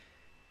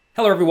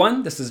Hello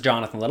everyone, this is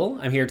Jonathan Little.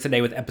 I'm here today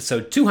with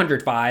episode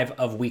 205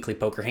 of Weekly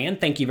Poker Hand.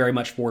 Thank you very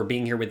much for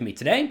being here with me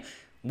today.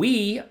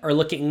 We are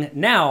looking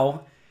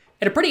now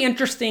at a pretty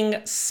interesting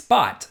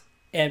spot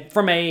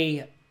from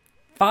a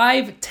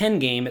 5-10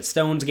 game at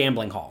Stone's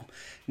Gambling Hall.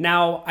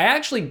 Now, I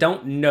actually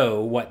don't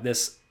know what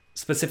this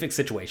specific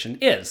situation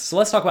is, so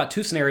let's talk about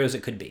two scenarios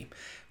it could be.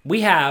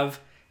 We have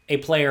a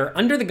player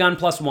under the gun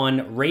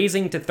 +1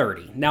 raising to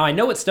 30. Now, I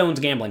know at Stone's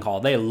Gambling Hall,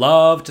 they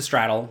love to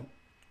straddle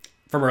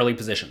from early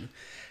position.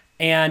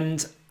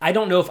 And I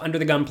don't know if under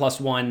the gun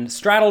 +1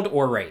 straddled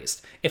or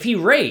raised. If he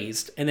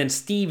raised and then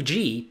Steve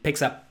G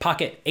picks up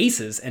pocket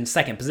aces in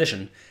second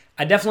position,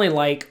 I definitely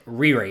like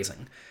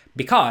re-raising.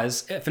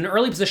 Because if an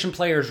early position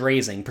player is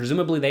raising,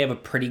 presumably they have a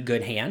pretty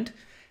good hand.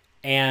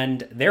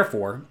 And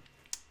therefore,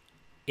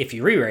 if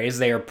you re-raise,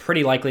 they are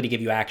pretty likely to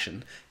give you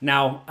action.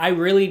 Now, I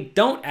really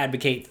don't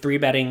advocate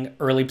 3-betting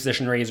early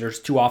position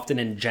raisers too often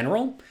in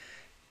general.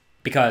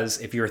 Because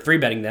if you're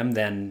 3-betting them,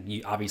 then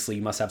you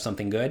must have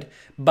something good.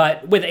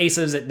 But with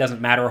aces, it doesn't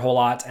matter a whole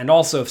lot. And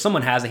also, if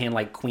someone has a hand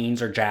like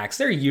queens or jacks,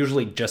 they're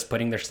usually just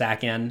putting their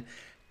stack in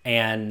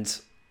and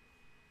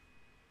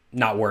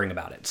not worrying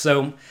about it.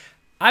 So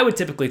I would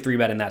typically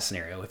 3-bet in that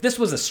scenario. If this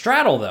was a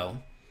straddle, though,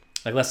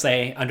 like let's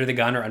say under the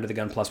gun or under the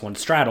gun +1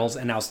 straddles,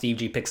 and now Steve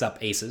G picks up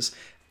aces,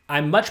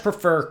 I much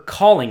prefer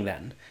calling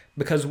then.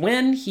 Because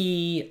when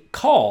he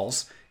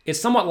calls, it's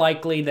somewhat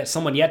likely that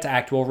someone yet to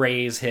act will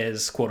raise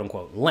his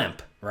quote-unquote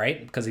limp,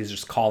 right? Because he's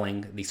just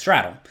calling the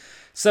straddle.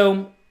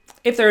 So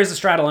if there is a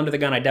straddle under the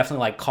gun, I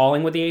definitely like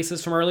calling with the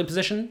aces from early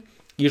position.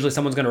 Usually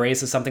someone's going to raise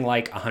to something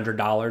like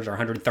 $100 or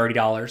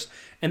 $130.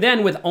 And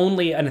then with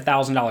only a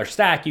 $1,000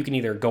 stack, you can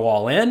either go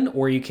all in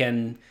or you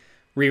can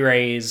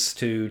re-raise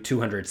to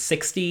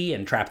 $260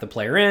 and trap the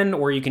player in,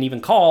 or you can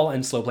even call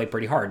and slow play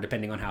pretty hard,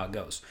 depending on how it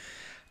goes.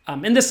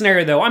 In this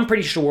scenario, though, I'm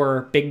pretty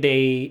sure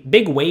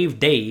Big Wave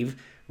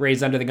Dave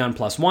raised under the gun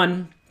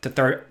 +1 to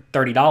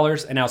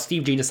 $30, and now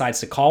Steve G decides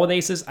to call with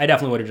aces. I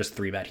definitely would have just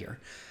 3-bet here.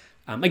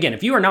 Again,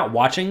 if you are not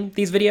watching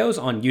these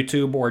videos on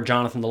YouTube or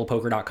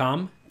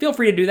jonathanlittlepoker.com, feel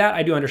free to do that.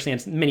 I do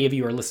understand many of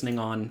you are listening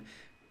on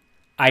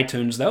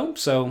iTunes, though,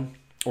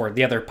 or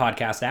the other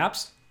podcast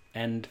apps,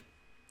 and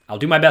I'll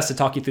do my best to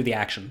talk you through the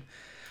action.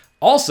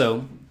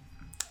 Also,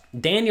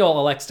 Daniel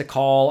elects to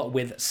call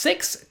with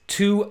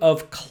 6-2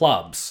 of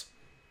clubs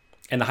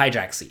in the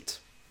hijack seat.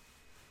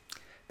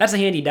 That's a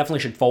hand he definitely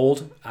should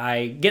fold.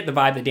 I get the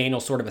vibe that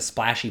Daniel's sort of a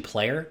splashy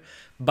player,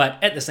 but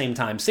at the same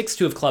time,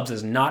 6-2 of clubs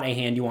is not a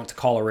hand you want to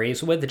call a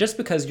raise with, just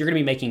because you're going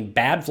to be making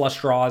bad flush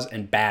draws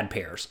and bad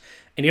pairs.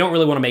 And you don't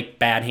really want to make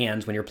bad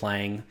hands when you're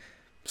playing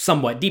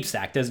somewhat deep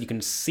stacked. As you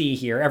can see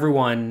here,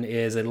 everyone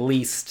is at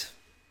least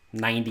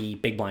 90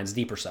 big blinds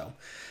deep or so.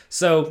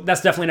 So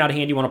that's definitely not a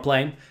hand you want to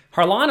play.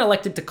 Harlan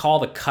elected to call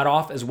the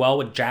cutoff as well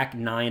with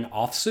Jack-9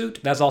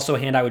 offsuit. That's also a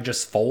hand I would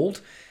just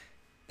fold.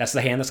 That's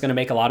the hand that's going to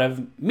make a lot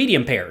of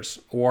medium pairs,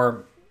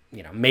 or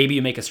maybe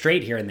you make a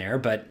straight here and there,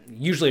 but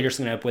usually you're just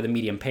going to end up with a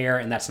medium pair,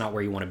 and that's not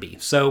where you want to be.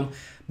 So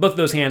both of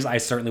those hands I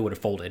certainly would have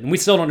folded, and we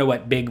still don't know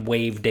what Big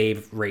Wave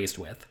Dave raised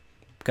with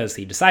because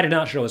he decided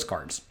not to show his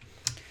cards.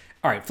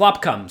 All right,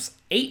 flop comes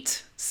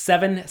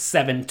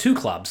 8-7-7 2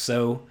 clubs.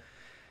 So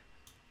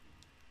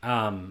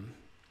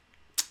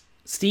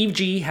Steve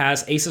G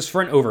has aces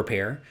for an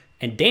overpair,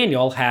 and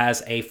Daniel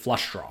has a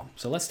flush draw.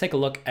 So let's take a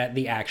look at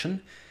the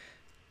action.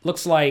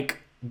 Looks like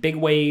Big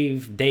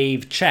Wave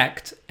Dave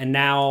checked, and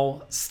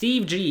now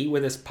Steve G,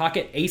 with his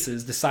pocket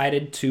aces,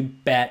 decided to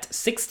bet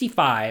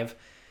 65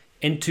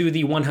 into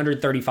the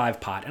 135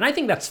 pot. And I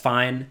think that's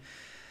fine.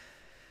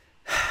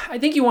 I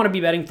think you want to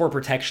be betting for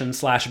protection /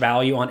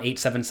 value on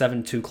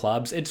 8-7-7 2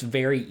 clubs. It's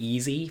very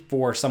easy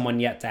for someone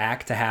yet to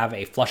act to have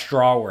a flush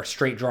draw or a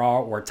straight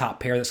draw or a top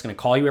pair that's going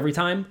to call you every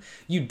time.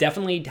 You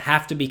definitely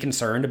have to be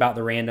concerned about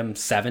the random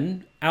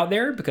 7 out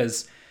there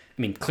because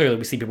clearly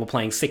we see people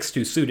playing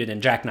 6-2 suited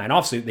and Jack-9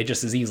 offsuit. They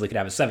just as easily could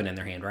have a 7 in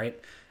their hand, right?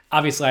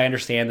 Obviously, I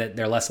understand that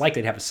they're less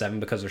likely to have a 7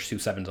 because there's 2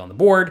 7s on the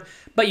board,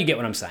 but you get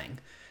what I'm saying.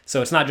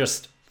 So it's not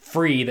just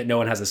free that no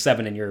one has a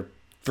 7 and you're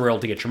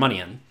thrilled to get your money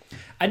in.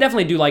 I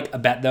definitely do like a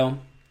bet, though.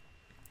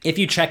 If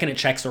you check and it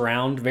checks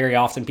around, very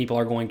often people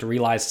are going to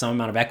realize some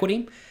amount of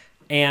equity.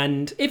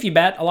 And if you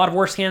bet, a lot of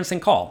worse hands can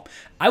call.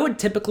 I would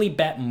typically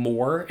bet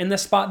more in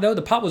this spot, though.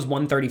 The pot was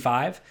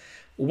 135.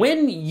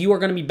 When you are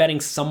going to be betting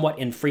somewhat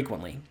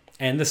infrequently,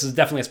 and this is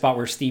definitely a spot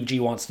where Steve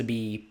G wants to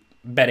be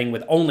betting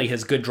with only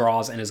his good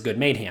draws and his good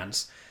made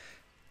hands,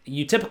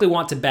 you typically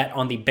want to bet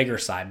on the bigger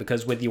side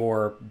because with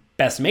your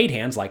best made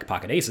hands, like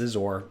pocket aces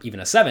or even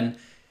a 7,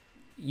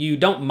 you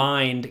don't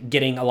mind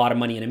getting a lot of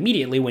money in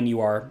immediately when you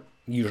are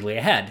usually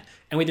ahead.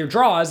 And with your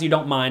draws, you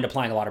don't mind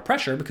applying a lot of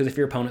pressure because if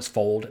your opponents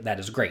fold, that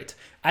is great.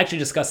 I actually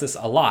discuss this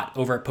a lot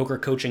over at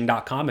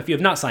pokercoaching.com. If you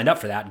have not signed up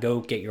for that, go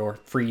get your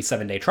free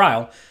 7-day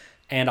trial,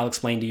 and I'll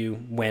explain to you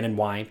when and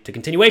why to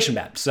continuation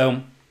bet.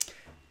 So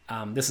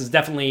this is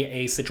definitely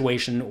a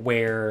situation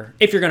where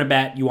if you're going to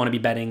bet, you want to be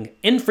betting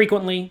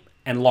infrequently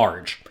and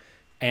large.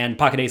 And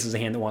pocket ace is a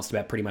hand that wants to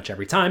bet pretty much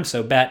every time,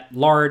 so bet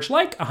large,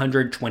 like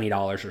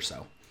 $120 or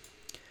so.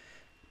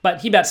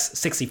 But he bets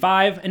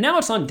 65, and now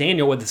it's on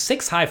Daniel with the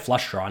 6 high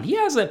flush draw. And he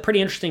has a pretty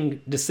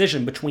interesting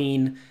decision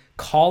between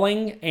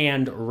calling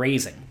and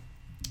raising.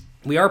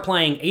 We are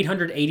playing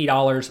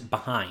 $880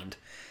 behind.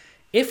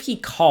 If he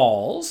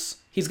calls,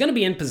 he's going to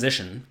be in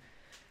position.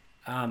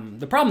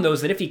 The problem, though,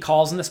 is that if he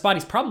calls in this spot,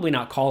 he's probably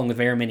not calling with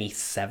very many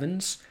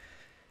 7s.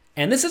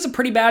 And this is a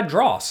pretty bad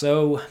draw.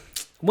 So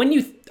when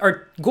you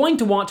are going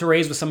to want to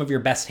raise with some of your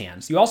best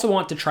hands, you also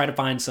want to try to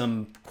find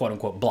some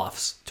quote-unquote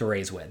bluffs to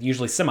raise with,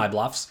 usually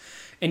semi-bluffs.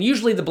 And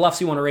usually the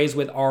bluffs you want to raise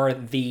with are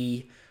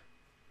the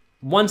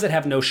ones that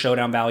have no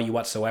showdown value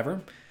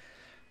whatsoever.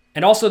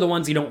 And also the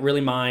ones you don't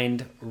really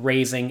mind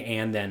raising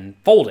and then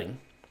folding.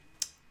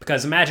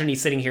 Because imagine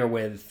he's sitting here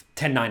with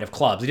 10-9 of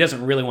clubs. He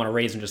doesn't really want to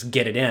raise and just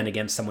get it in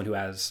against someone who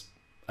has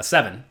a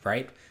 7,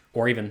 right?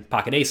 Or even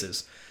pocket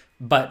aces.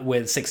 But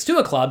with 6-2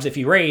 of clubs, if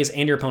you raise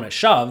and your opponent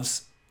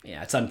shoves,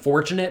 yeah, it's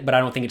unfortunate, but I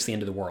don't think it's the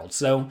end of the world.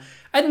 So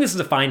I think this is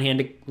a fine hand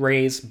to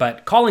raise,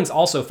 but calling's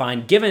also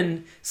fine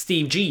given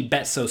Steve G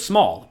bets so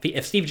small.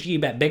 If Steve G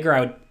bet bigger, I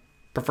would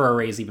prefer a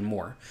raise even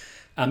more.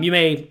 You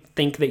may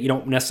think that you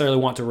don't necessarily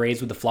want to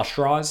raise with the flush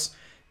draws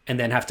and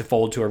then have to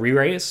fold to a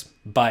re-raise,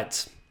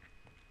 but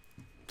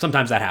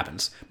sometimes that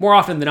happens. More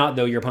often than not,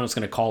 though, your opponent's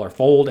going to call or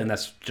fold, and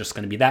that's just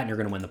going to be that, and you're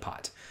going to win the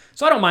pot.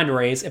 So I don't mind a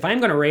raise. If I am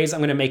going to raise, I'm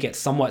going to make it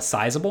somewhat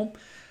sizable,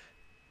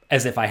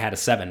 as if I had a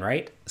 7,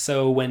 right?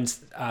 So when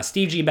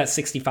Steve G bets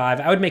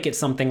 65, I would make it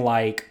something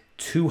like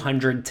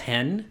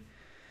 210.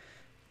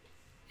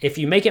 If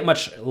you make it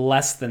much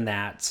less than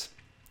that,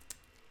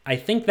 I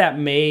think that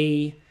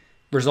may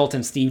result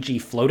in Steve G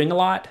floating a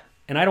lot,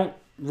 and I don't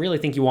really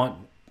think you want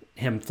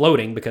him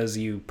floating because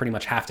you pretty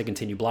much have to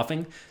continue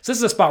bluffing. So this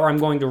is a spot where I'm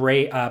going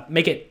to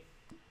make it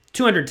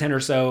 210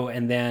 or so,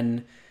 and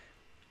then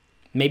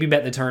maybe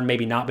bet the turn,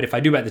 maybe not, but if I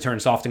do bet the turn,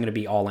 it's often going to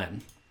be all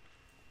in.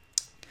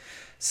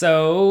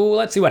 So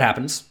let's see what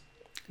happens.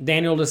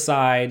 Daniel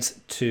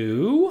decides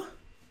to...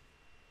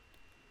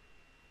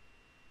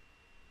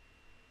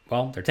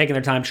 Well, they're taking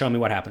their time showing me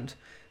what happened.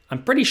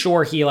 I'm pretty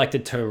sure he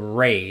elected to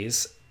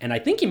raise, and I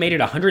think he made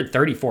it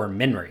 134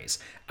 min raise.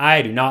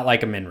 I do not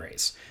like a min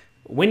raise.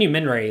 When you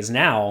min raise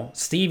now,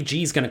 Steve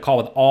G's going to call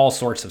with all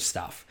sorts of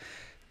stuff.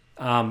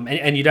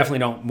 And you definitely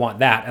don't want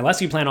that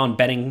unless you plan on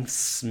betting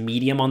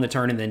medium on the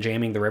turn and then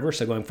jamming the river,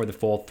 so going for the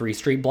full 3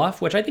 street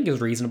bluff, which I think is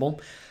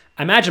reasonable.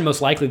 I imagine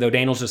most likely, though,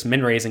 Daniel's just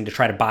min-raising to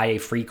try to buy a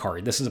free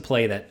card. This is a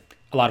play that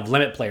a lot of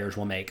limit players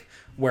will make,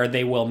 where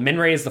they will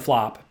min-raise the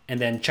flop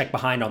and then check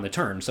behind on the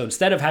turn. So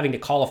instead of having to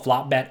call a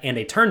flop bet and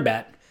a turn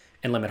bet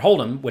in Limit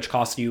Hold'em, which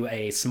costs you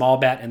a small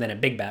bet and then a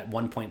big bet,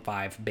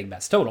 1.5 big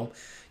bets total,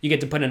 you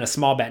get to put in a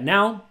small bet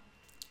now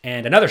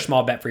and another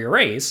small bet for your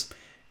raise,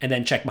 and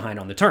then check behind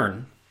on the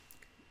turn.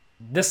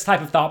 This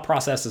type of thought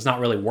process does not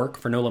really work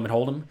for No Limit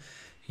Hold'em,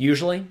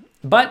 usually,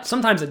 but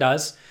sometimes it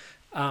does.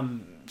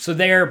 So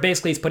there,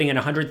 basically, he's putting in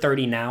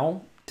 130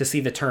 now to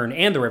see the turn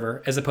and the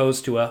river, as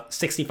opposed to a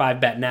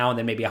 65 bet now and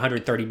then maybe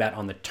 130 bet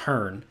on the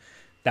turn.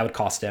 That would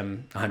cost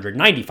him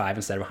 195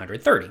 instead of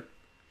 130.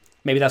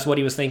 Maybe that's what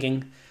he was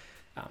thinking.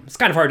 It's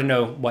kind of hard to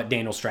know what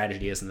Daniel's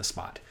strategy is in this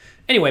spot.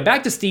 Anyway,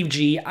 back to Steve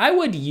G. I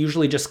would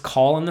usually just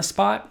call in the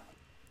spot.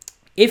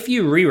 If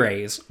you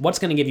re-raise, what's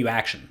going to give you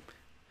action?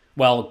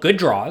 Well, good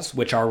draws,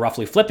 which are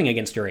roughly flipping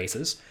against your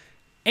aces,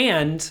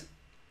 and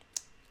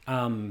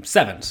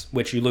 7s,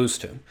 which you lose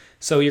to.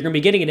 So you're going to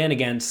be getting it in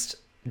against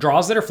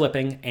draws that are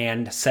flipping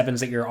and 7s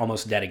that you're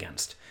almost dead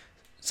against.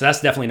 So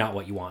that's definitely not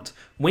what you want.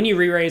 When you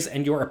re-raise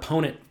and your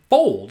opponent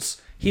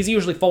folds, he's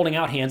usually folding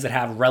out hands that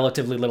have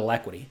relatively little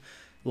equity,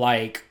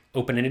 like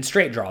open-ended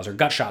straight draws or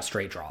gut shot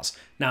straight draws.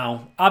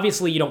 Now,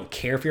 obviously, you don't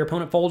care if your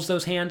opponent folds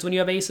those hands when you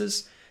have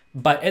aces,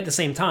 but at the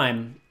same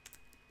time,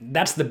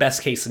 that's the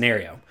best case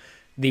scenario.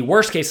 The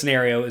worst case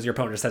scenario is your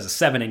opponent just has a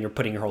 7 and you're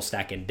putting your whole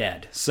stack in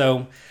dead.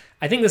 So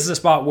I think this is a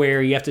spot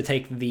where you have to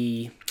take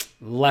the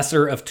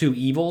lesser of two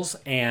evils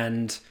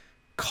and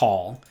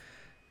call.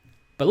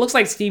 But it looks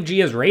like Steve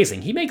G is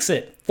raising. He makes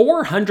it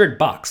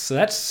 $400, so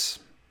that's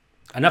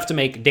enough to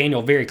make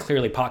Daniel very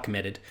clearly pot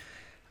committed.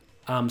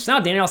 So now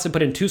Daniel has to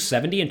put in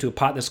 270 into a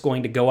pot that's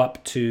going to go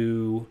up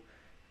to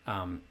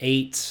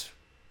 8.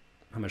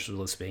 How much will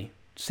this be?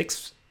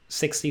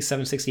 660,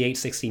 768,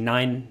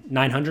 69,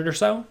 900 or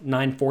so,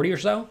 940 or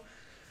so.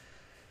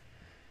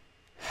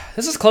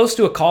 This is close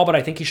to a call, but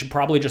I think he should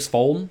probably just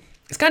fold.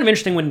 It's kind of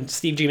interesting when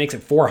Steve G makes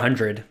it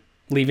 400,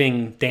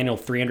 leaving Daniel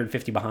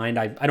 350 behind.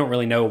 I don't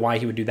really know why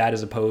he would do that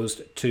as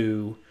opposed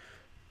to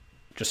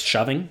just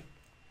shoving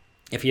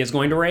if he is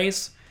going to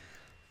raise,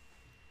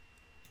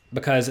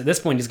 because at this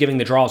point he's giving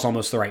the draws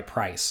almost the right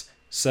price.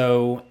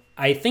 So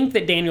I think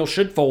that Daniel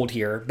should fold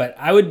here, but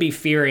I would be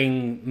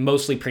fearing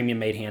mostly premium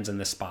made hands in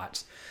this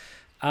spot.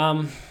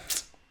 Yeah,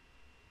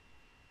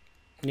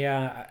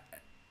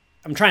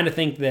 I'm trying to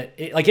think that,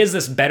 is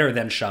this better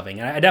than shoving?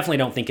 And I definitely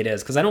don't think it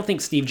is, because I don't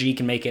think Steve G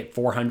can make it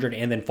 400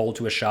 and then fold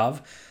to a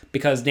shove,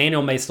 because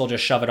Daniel may still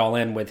just shove it all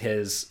in with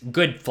his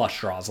good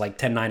flush draws, like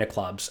 10-9 of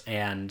clubs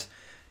and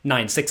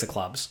 9-6 of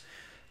clubs.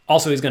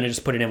 Also, he's going to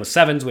just put it in with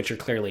 7s, which you're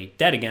clearly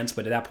dead against,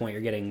 but at that point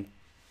you're getting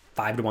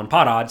 5-1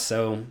 pot odds,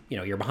 so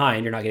you're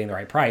behind, you're not getting the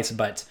right price,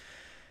 but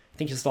I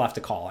think you still have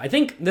to call. I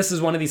think this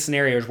is one of these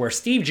scenarios where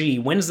Steve G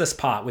wins this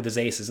pot with his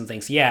aces and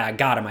thinks, yeah, I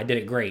got him, I did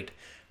it great.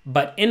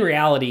 But in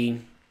reality,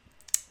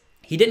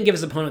 he didn't give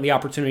his opponent the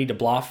opportunity to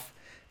bluff,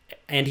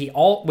 and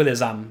with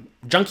his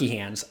junky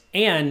hands,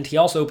 and he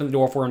also opened the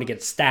door for him to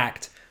get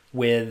stacked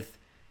with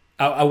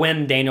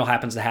when Daniel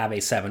happens to have a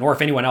 7, or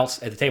if anyone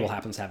else at the table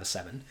happens to have a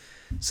 7.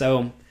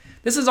 So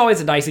this is always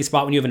a dicey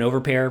spot when you have an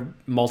overpair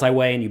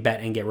multi-way and you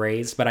bet and get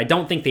raised, but I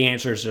don't think the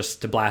answer is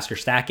just to blast your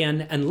stack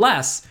in,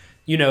 unless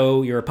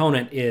your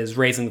opponent is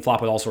raising the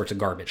flop with all sorts of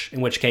garbage,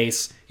 in which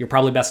case you're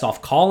probably best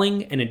off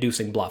calling and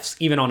inducing bluffs,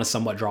 even on a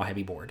somewhat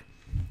draw-heavy board.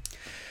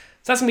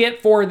 So that's going to be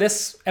it for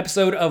this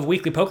episode of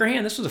Weekly Poker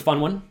Hand. This was a fun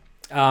one.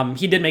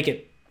 He did make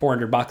it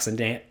 $400,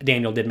 and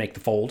Daniel did make the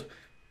fold,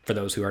 for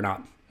those who are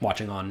not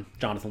watching on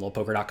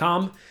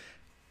jonathanlittlepoker.com.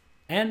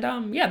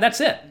 And yeah,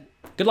 that's it.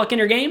 Good luck in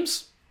your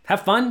games.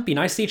 Have fun. Be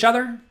nice to each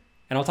other.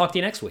 And I'll talk to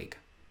you next week.